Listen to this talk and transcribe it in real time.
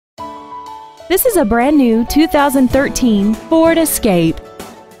This is a brand new 2013 Ford Escape.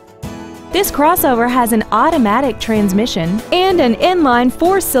 This crossover has an automatic transmission and an inline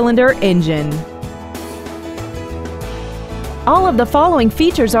 4-cylinder engine. All of the following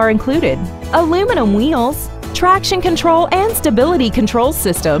features are included: aluminum wheels, traction control and stability control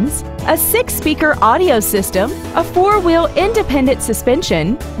systems, a 6-speaker audio system, a 4-wheel independent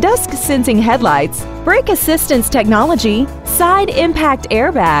suspension, dusk sensing headlights, brake assistance technology, side impact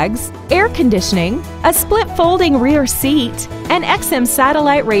airbags, air conditioning, a split folding rear seat, an XM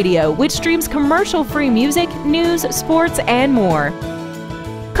satellite radio which streams commercial-free music, news, sports, and more.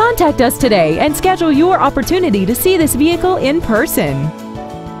 Contact us today and schedule your opportunity to see this vehicle in person.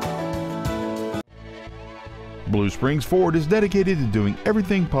 Blue Springs Ford is dedicated to doing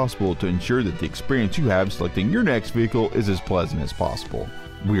everything possible to ensure that the experience you have selecting your next vehicle is as pleasant as possible.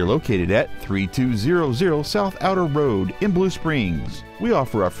 We are located at 3200 South Outer Road in Blue Springs. We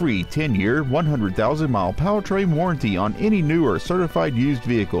offer a free 10-year, 100,000-mile powertrain warranty on any new or certified used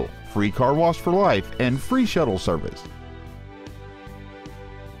vehicle, free car wash for life, and free shuttle service.